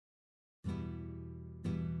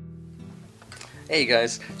Hey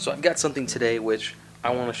guys, so I've got something today which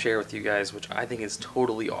I want to share with you guys, which I think is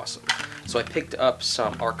totally awesome. So I picked up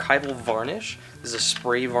some archival varnish. This is a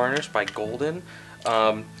spray varnish by Golden.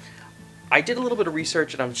 I did a little bit of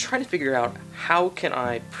research and I'm trying to figure out how can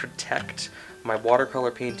I protect my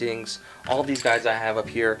watercolor paintings. All of these guys I have up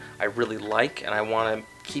here I really like, and I want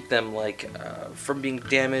to keep them from being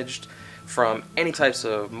damaged from any types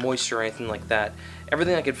of moisture or anything like that.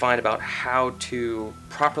 Everything I could find about how to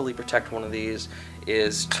properly protect one of these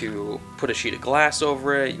is to put a sheet of glass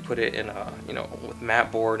over it, you put it in a, with mat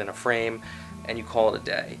board in a frame, and you call it a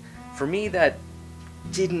day. For me, that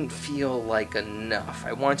didn't feel like enough.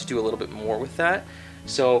 I wanted to do a little bit more with that.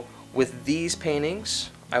 So with these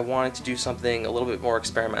paintings, I wanted to do something a little bit more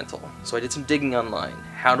experimental. So I did some digging online.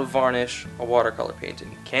 How to varnish a watercolor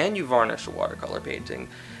painting. Can you varnish a watercolor painting?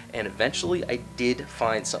 And eventually I did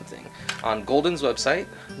find something. On Golden's website,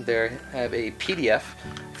 they have a PDF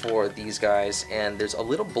for these guys, and there's a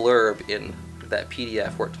little blurb in that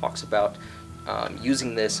PDF where it talks about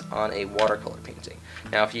using this on a watercolor painting.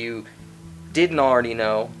 Now, if you didn't already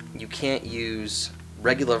know, you can't use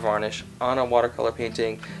regular varnish on a watercolor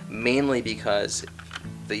painting, mainly because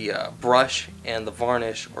the brush and the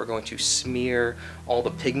varnish are going to smear all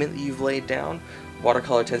the pigment that you've laid down.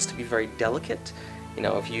 Watercolor tends to be very delicate. You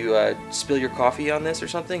know, if you spill your coffee on this or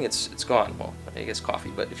something, it's gone. Well, I guess coffee,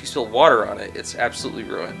 but if you spill water on it, it's absolutely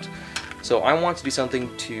ruined. So I want to do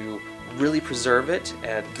something to really preserve it,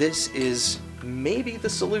 and this is maybe the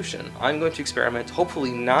solution. I'm going to experiment,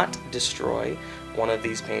 hopefully not destroy one of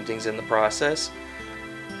these paintings in the process.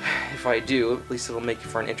 If I do, at least it'll make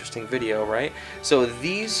for an interesting video, right? So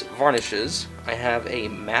these varnishes, I have a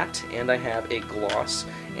matte and I have a gloss,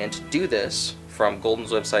 and to do this, from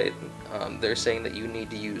Golden's website, they're saying that you need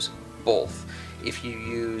to use both. If you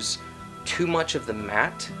use too much of the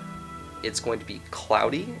matte, it's going to be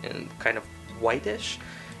cloudy and kind of whitish.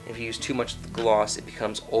 If you use too much of the gloss, it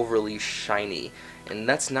becomes overly shiny, and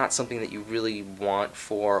that's not something that you really want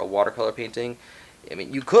for a watercolor painting. I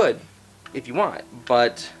mean, you could if you want,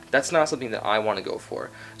 but that's not something that I want to go for.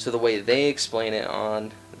 So the way they explain it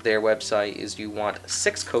on their website is you want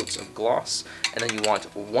 6 coats of gloss, and then you want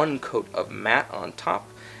 1 coat of matte on top,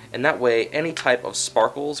 and that way any type of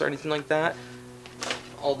sparkles or anything like that,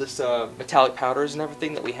 all this metallic powders and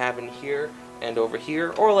everything that we have in here and over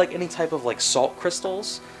here, or like any type of like salt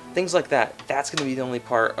crystals, things like that, that's going to be the only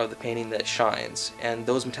part of the painting that shines. And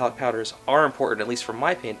those metallic powders are important, at least for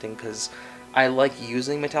my painting, because I like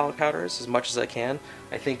using metallic powders as much as I can.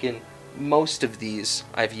 I think in most of these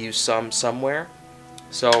I've used some somewhere.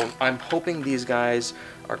 So I'm hoping these guys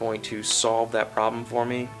are going to solve that problem for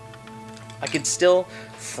me. I could still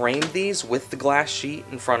frame these with the glass sheet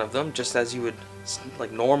in front of them, just as you would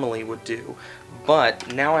normally would do,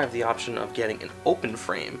 but now I have the option of getting an open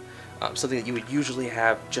frame, something that you would usually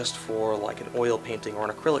have just for like an oil painting or an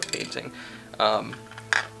acrylic painting.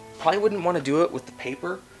 Probably wouldn't want to do it with the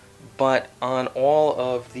paper, but on all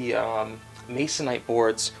of the masonite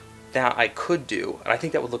boards that I could do, and I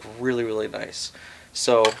think that would look really, really nice.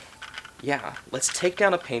 So yeah, let's take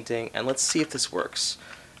down a painting and let's see if this works.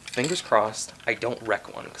 Fingers crossed I don't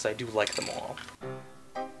wreck one, because I do like them all.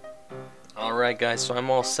 Alright guys, so I'm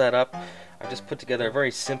all set up. I just put together a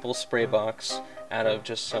very simple spray box out of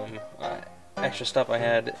just some extra stuff I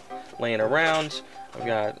had laying around. I've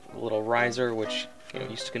got a little riser which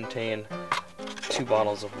used to contain 2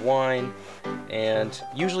 bottles of wine, and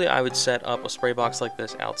usually I would set up a spray box like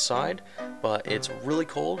this outside, but it's really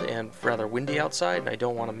cold and rather windy outside and I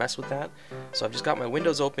don't want to mess with that. So I've just got my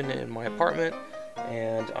windows open in my apartment,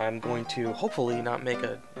 and I'm going to hopefully not make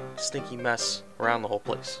a stinky mess around the whole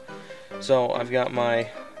place. So I've got my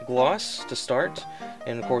gloss to start,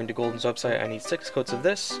 and according to Golden's website I need 6 coats of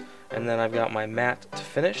this, and then I've got my matte to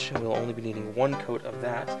finish, and we'll only be needing 1 coat of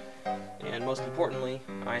that. And most importantly,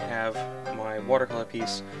 I have my watercolor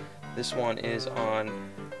piece. This one is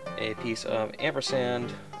on a piece of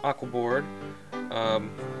ampersand aquaboard.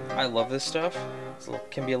 I love this stuff.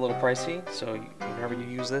 It can be a little pricey, so whenever you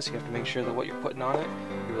use this, you have to make sure that what you're putting on it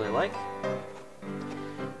you really like.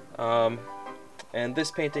 And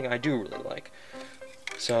this painting I do really like.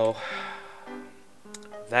 So,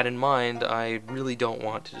 that in mind, I really don't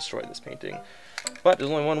want to destroy this painting. But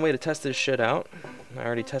there's only one way to test this shit out. I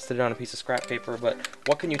already tested it on a piece of scrap paper, but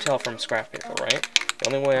what can you tell from scrap paper, right?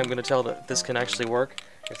 The only way I'm going to tell that this can actually work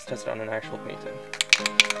is to test it on an actual painting.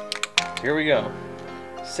 Here we go.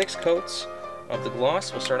 6 coats of the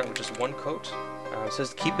gloss. We'll start out with just 1 coat. It says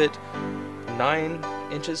to keep it 9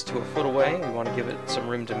 inches to a foot away. We want to give it some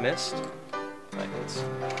room to mist. Right, let's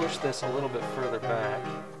push this a little bit further back.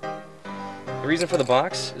 The reason for the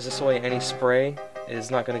box is this way any spray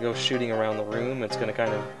is not going to go shooting around the room. It's going to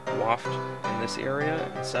kind of waft in this area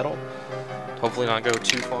and settle. Hopefully not go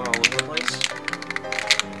too far all over the place.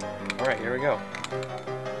 Alright, here we go.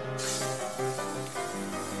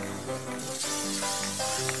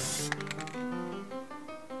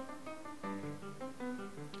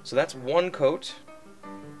 So that's one coat.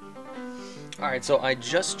 Alright, so I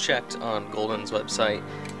just checked on Golden's website,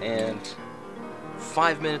 and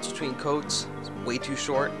 5 minutes between coats is way too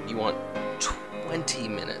short. You want 20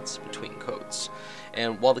 minutes between coats.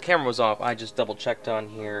 And while the camera was off, I just double checked on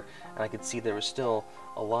here, and I could see there was still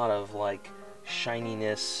a lot of like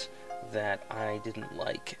shininess that I didn't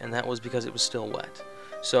like, and that was because it was still wet.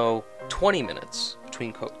 So 20 minutes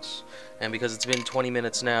between coats, and because it's been 20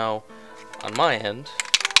 minutes now on my end,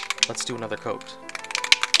 let's do another coat.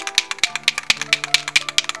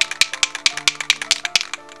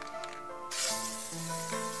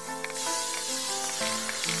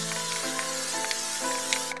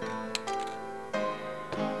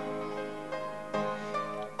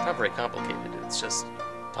 Not very complicated, it's just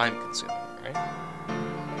time consuming, right?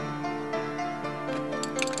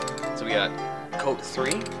 So we got coat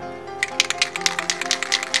 3.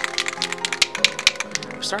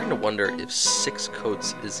 I'm starting to wonder if 6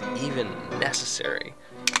 coats is even necessary.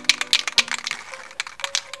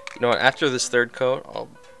 You know what, after this third coat, I'll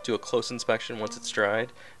do a close inspection once it's dried,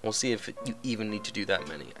 and we'll see if you even need to do that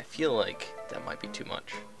many. I feel like that might be too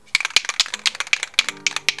much.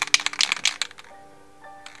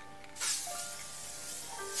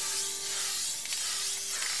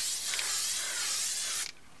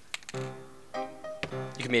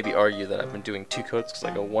 You can maybe argue that I've been doing 2 coats because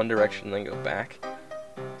I go one direction and then go back.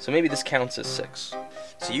 So maybe this counts as 6.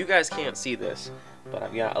 So you guys can't see this, but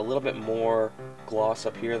I've got a little bit more gloss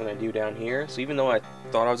up here than I do down here. So even though I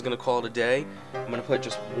thought I was going to call it a day, I'm going to put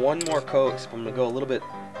just one more coat. So I'm going to go a little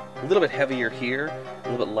bit heavier here, a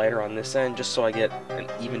little bit lighter on this end, just so I get an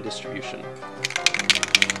even distribution.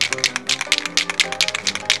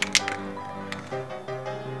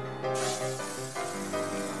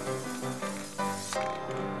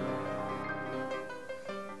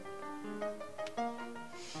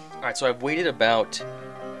 Alright, so I've waited about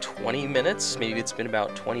 20 minutes, maybe it's been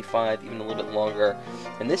about 25, even a little bit longer,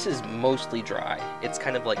 and this is mostly dry. It's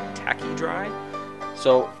kind of like tacky dry.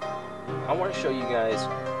 So I want to show you guys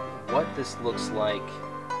what this looks like.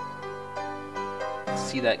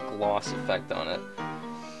 See that gloss effect on it.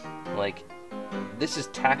 Like, this is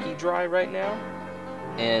tacky dry right now,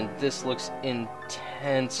 and this looks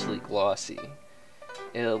intensely glossy.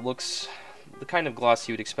 It looks the kind of gloss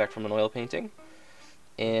you would expect from an oil painting.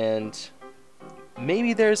 And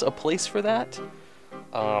maybe there's a place for that.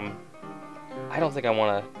 I don't think I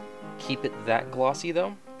want to keep it that glossy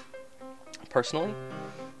though, personally.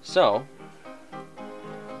 So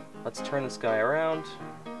let's turn this guy around,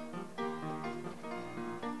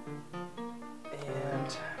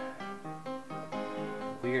 and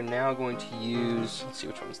we are now going to use, let's see,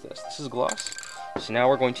 which one is this? This is gloss. So now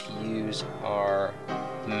we're going to use our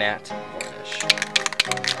matte varnish.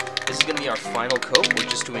 This is going to be our final coat. We're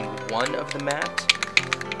just doing one of the matte.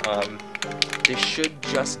 This should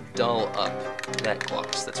just dull up that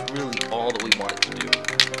gloss. That's really all that we want it to do.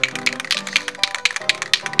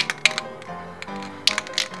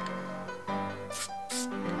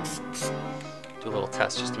 Do a little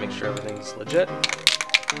test just to make sure everything's legit.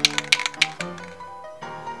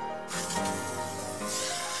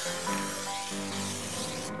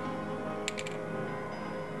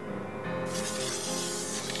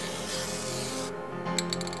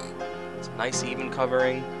 Nice even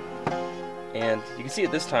covering, and you can see it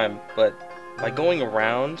this time, but by going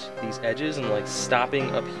around these edges and like stopping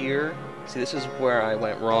up here, see, this is where I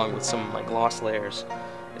went wrong with some of my gloss layers,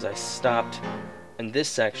 is I stopped in this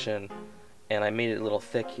section and I made it a little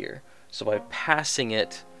thick here. So by passing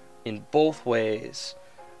it in both ways,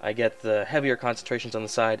 I get the heavier concentrations on the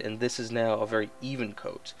side, and this is now a very even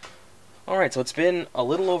coat. Alright, so it's been a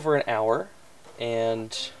little over an hour,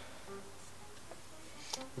 and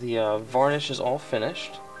the varnish is all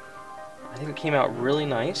finished. I think it came out really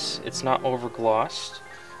nice. It's not over glossed.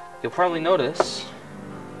 You'll probably notice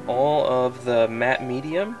all of the matte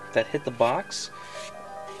medium that hit the box,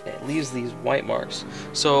 it leaves these white marks.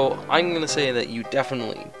 So I'm going to say that you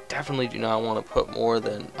definitely do not want to put more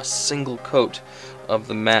than a single coat of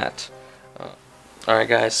the matte. Alright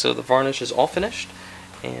guys, so the varnish is all finished,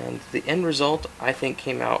 and the end result I think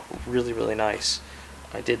came out really nice.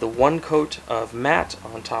 I did the one coat of matte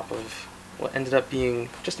on top of what ended up being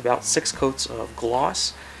just about 6 coats of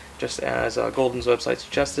gloss, just as Golden's website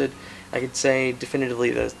suggested. I could say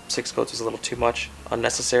definitively the 6 coats was a little too much,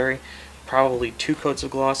 unnecessary. probably 2 coats of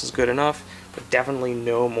gloss is good enough, but definitely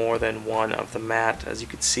no more than 1 of the matte. As you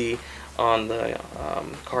can see on the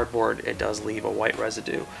cardboard, it does leave a white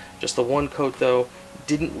residue. Just the 1 coat though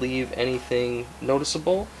didn't leave anything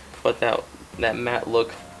noticeable, but that matte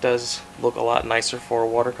look does look a lot nicer for a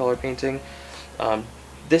watercolor painting.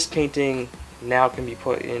 This painting now can be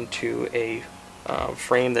put into a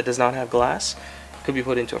frame that does not have glass. Could be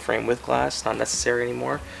put into a frame with glass, not necessary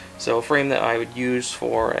anymore. So a frame that I would use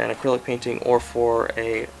for an acrylic painting or for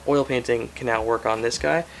a oil painting can now work on this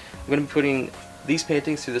guy. I'm going to be putting these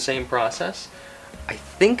paintings through the same process. I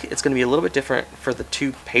think it's going to be a little bit different for the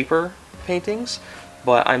 2 paper paintings,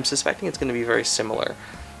 but I'm suspecting it's going to be very similar.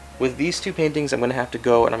 With these 2 paintings, I'm going to have to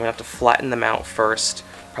go and I'm going to have to flatten them out first,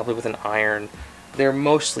 probably with an iron. They're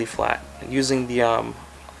mostly flat. Using the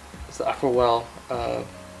Aquarel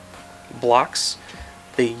blocks,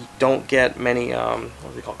 they don't get many what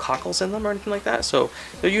do they call, cockles in them or anything like that, so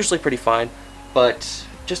they're usually pretty fine, but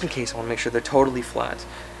just in case I want to make sure they're totally flat,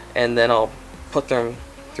 and then I'll put them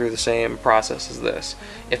through the same process as this.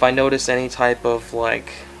 If I notice any type of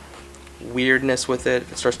like weirdness with it,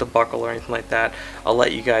 if it starts to buckle or anything like that, I'll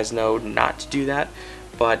let you guys know not to do that,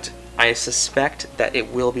 but I suspect that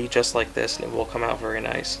it will be just like this and it will come out very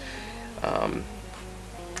nice.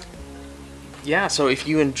 Yeah, so if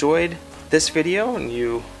you enjoyed this video and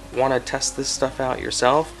you want to test this stuff out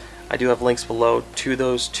yourself, I do have links below to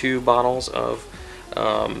those 2 bottles of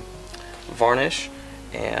varnish,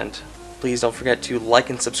 and please don't forget to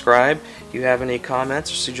like and subscribe. If you have any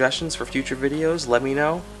comments or suggestions for future videos, let me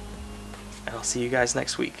know, and I'll see you guys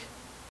next week.